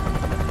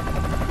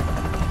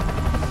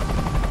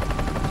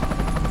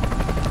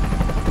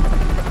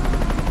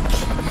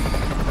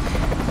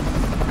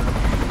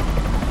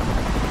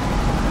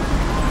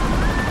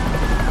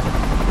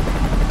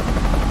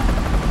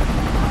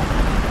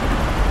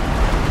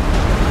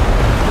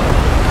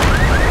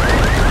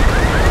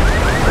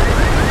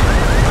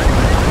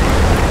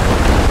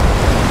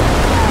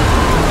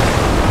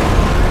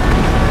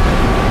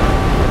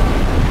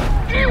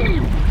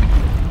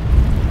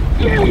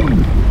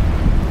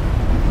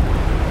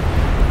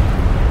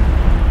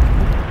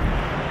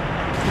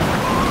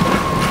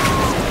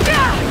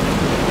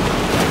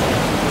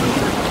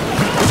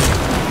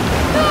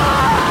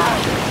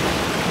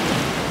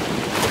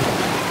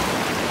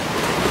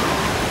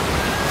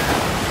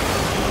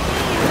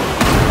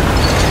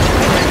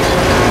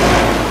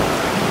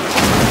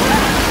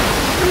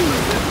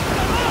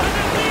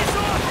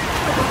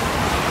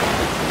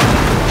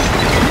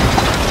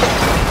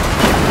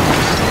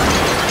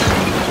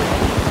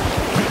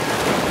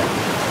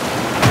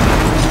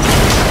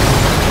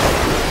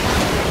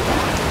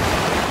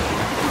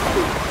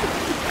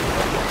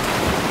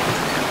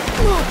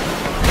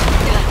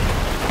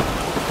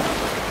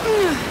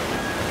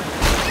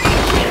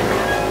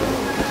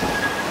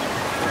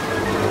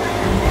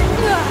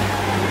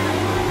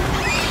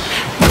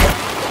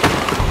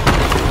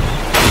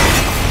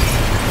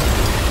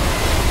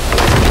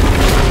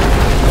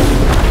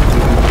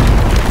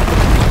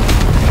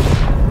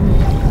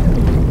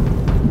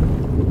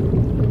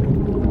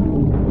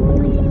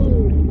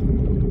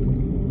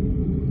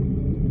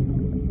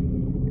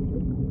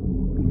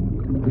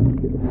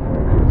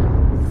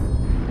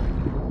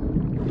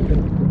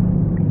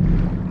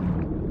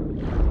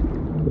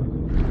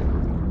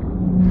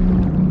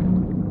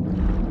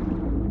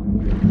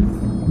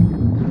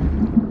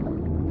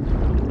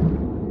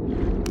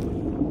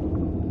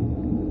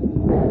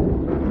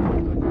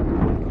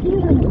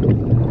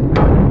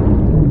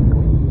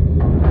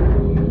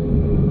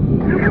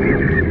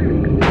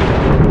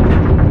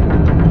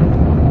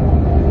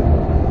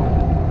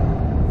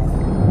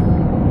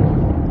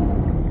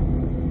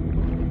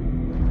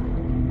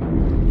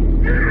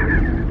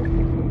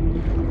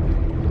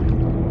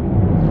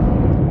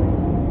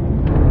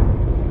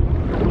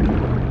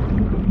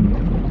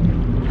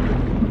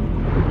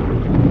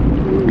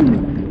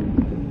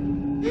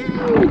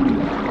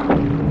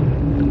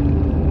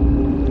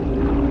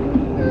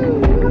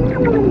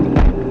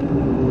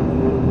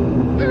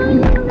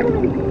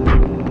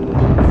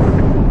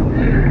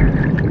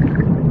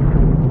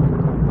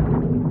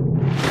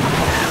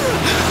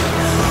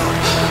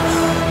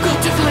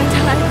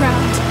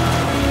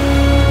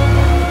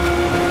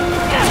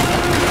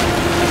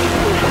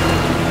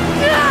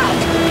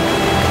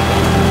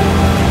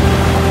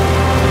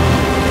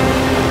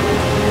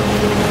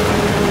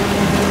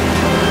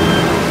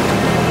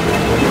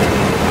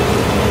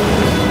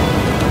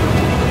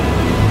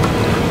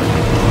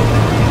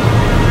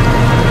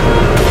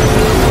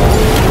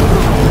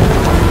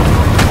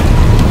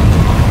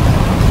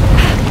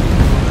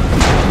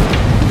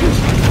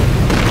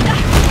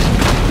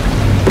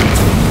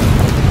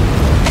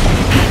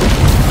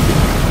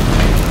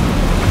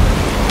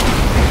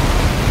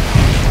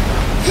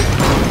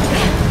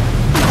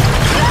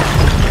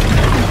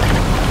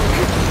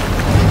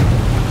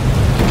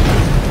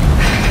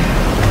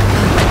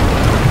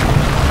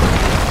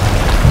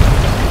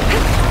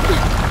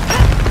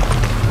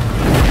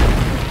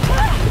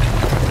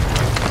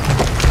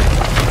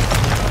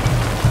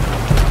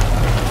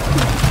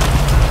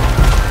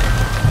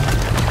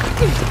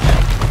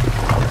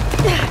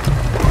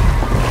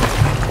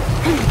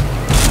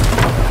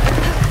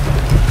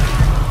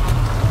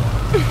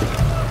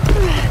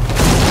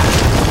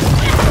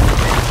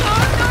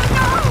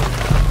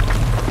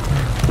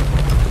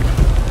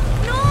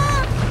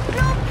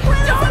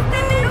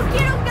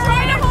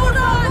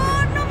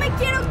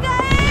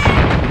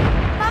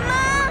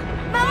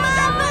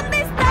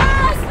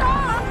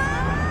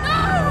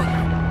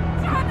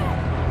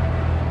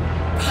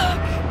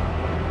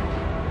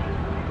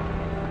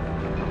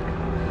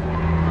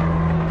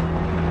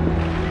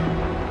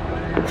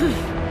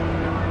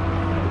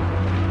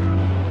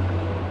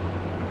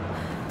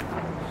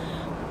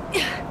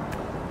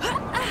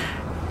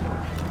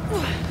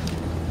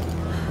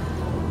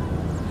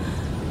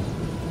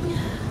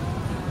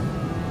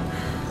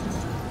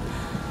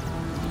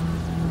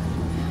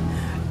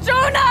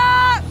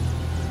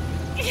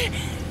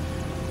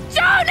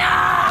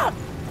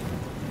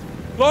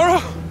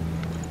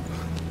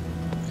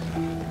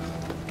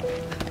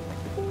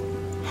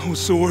 I was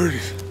so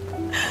worried.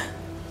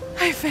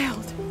 I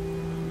failed.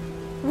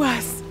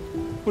 Worse.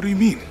 What do you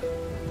mean?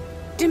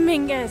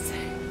 Dominguez.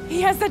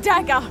 He has the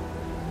dagger.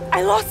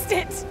 I lost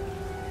it.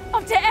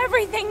 After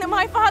everything that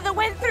my father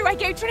went through, I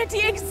gave Trinity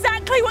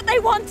exactly what they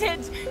wanted.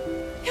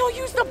 He'll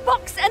use the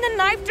box and the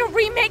knife to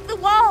remake the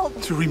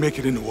world. To remake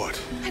it into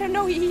what? I don't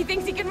know. He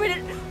thinks he can rid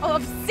it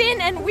of sin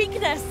and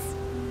weakness.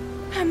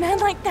 A man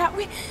like that,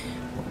 we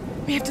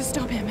have to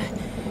stop him.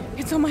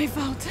 It's all my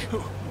fault.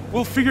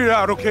 We'll figure it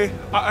out, okay?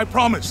 I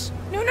promise.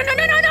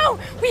 No!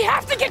 We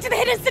have to get to the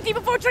hidden city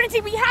before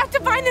Trinity. We have to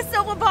find the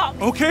silver box.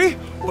 Okay,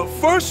 but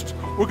first,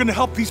 we're gonna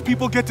help these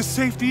people get to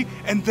safety,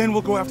 and then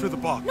we'll go after the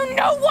box.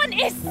 No one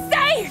is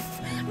safe!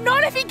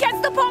 Not if he gets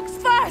the box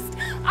first!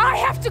 I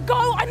have to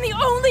go! I'm the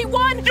only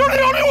one! You're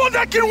the only one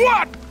that can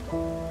what?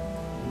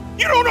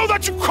 You don't know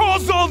that you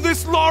caused all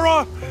this,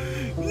 Lara!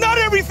 Not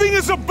everything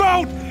is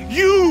about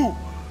you!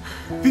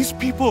 These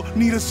people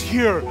need us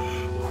here.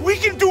 We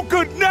can do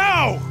good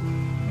now!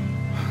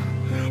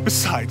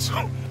 Besides,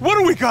 what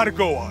do we gotta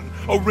go on?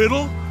 A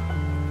riddle?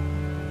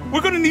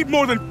 We're gonna need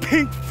more than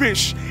pink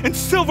fish and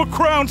silver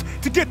crowns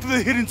to get to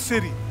the hidden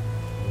city.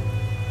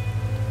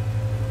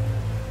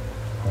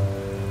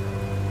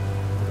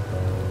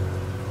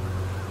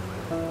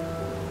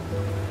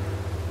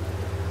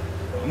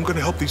 I'm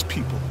gonna help these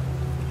people.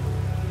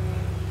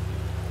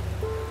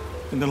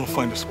 And then I'll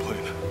find us a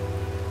plane.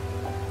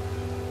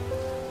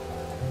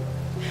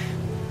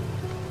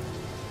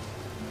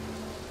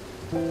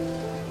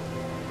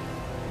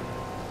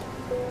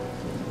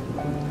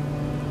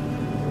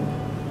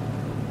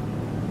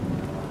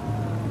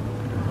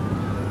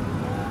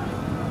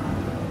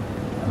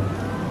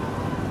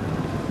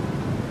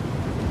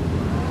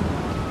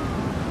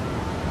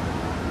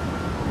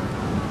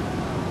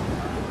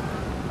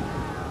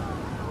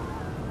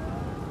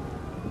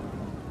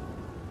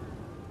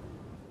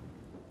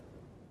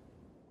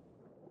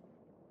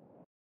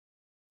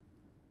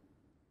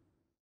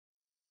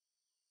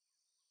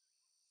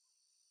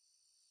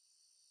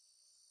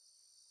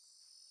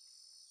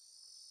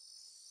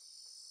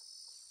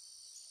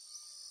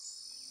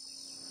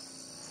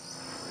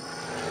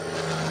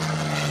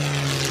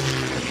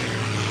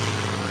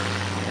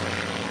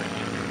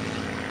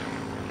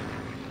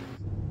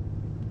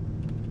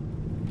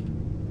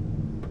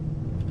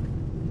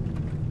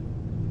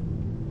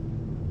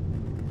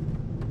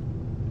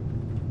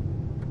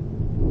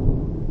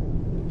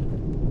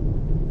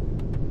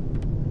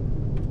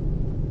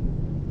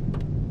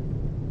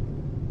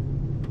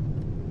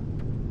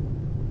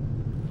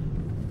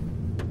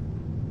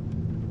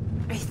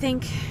 I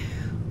think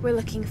we're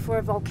looking for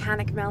a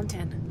volcanic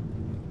mountain.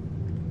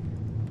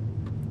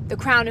 The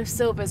crown of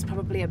silver is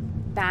probably a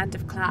band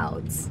of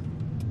clouds.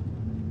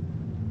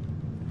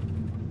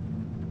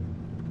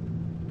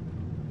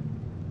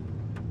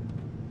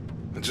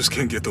 I just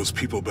can't get those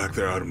people back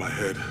there out of my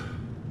head.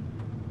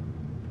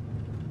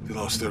 They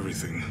lost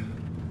everything.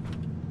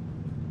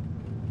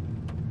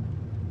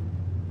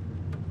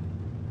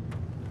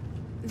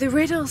 The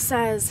riddle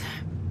says,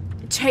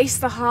 chase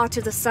the heart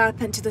of the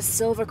serpent to the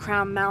Silver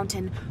Crown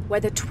Mountain where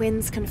the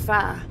twins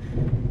confer.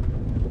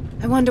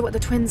 I wonder what the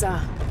twins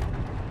are.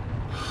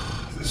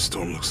 This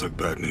storm looks like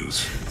bad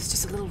news. It's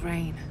just a little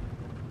rain.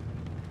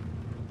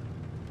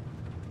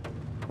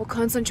 We'll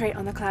concentrate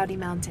on the Cloudy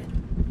Mountain.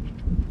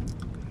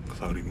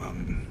 Cloudy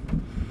Mountain.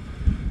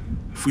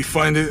 If we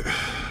find it,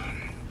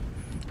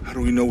 how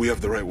do we know we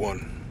have the right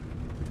one?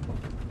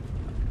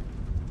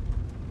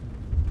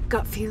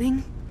 Gut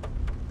feeling?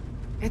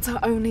 It's our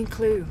only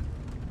clue.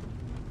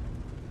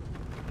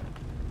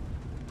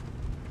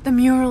 The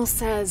mural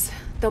says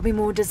there'll be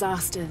more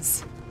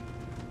disasters.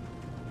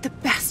 The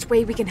best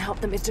way we can help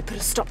them is to put a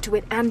stop to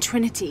it and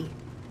Trinity.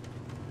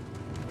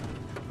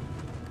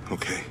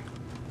 Okay.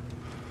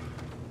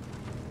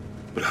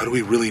 But how do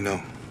we really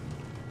know?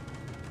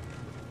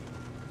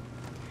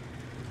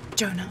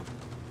 Jonah,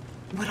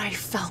 what I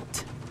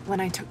felt when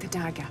I took the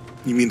dagger.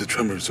 You mean the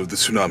tremors of the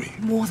tsunami?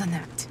 More than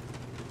that.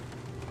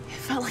 It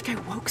felt like I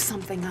woke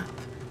something up.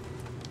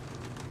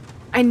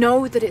 I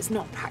know that it's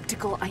not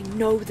practical. I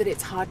know that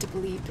it's hard to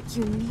believe, but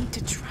you need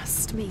to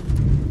trust me.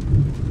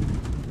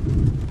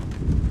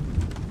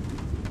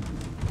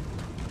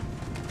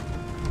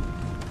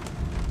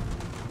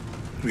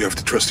 We have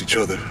to trust each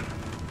other.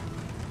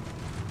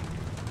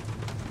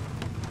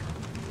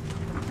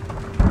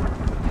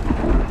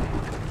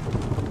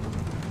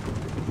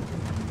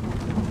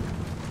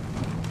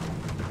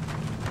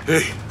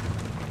 Hey,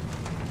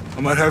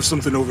 I might have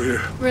something over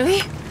here.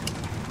 Really?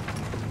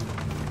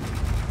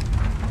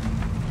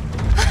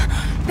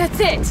 That's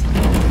it!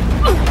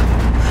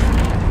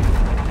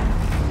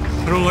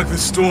 I don't like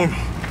this storm.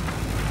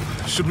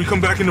 Should we come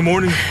back in the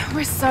morning?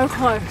 We're so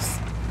close.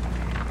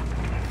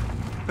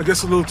 I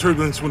guess a little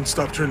turbulence wouldn't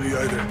stop Trinity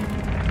either.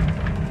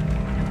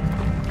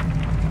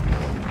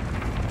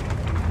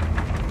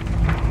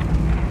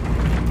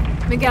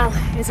 Miguel,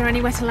 is there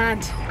anywhere to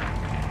land?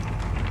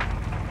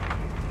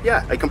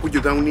 Yeah, I can put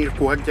you down near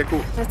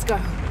Coagyako. Let's go.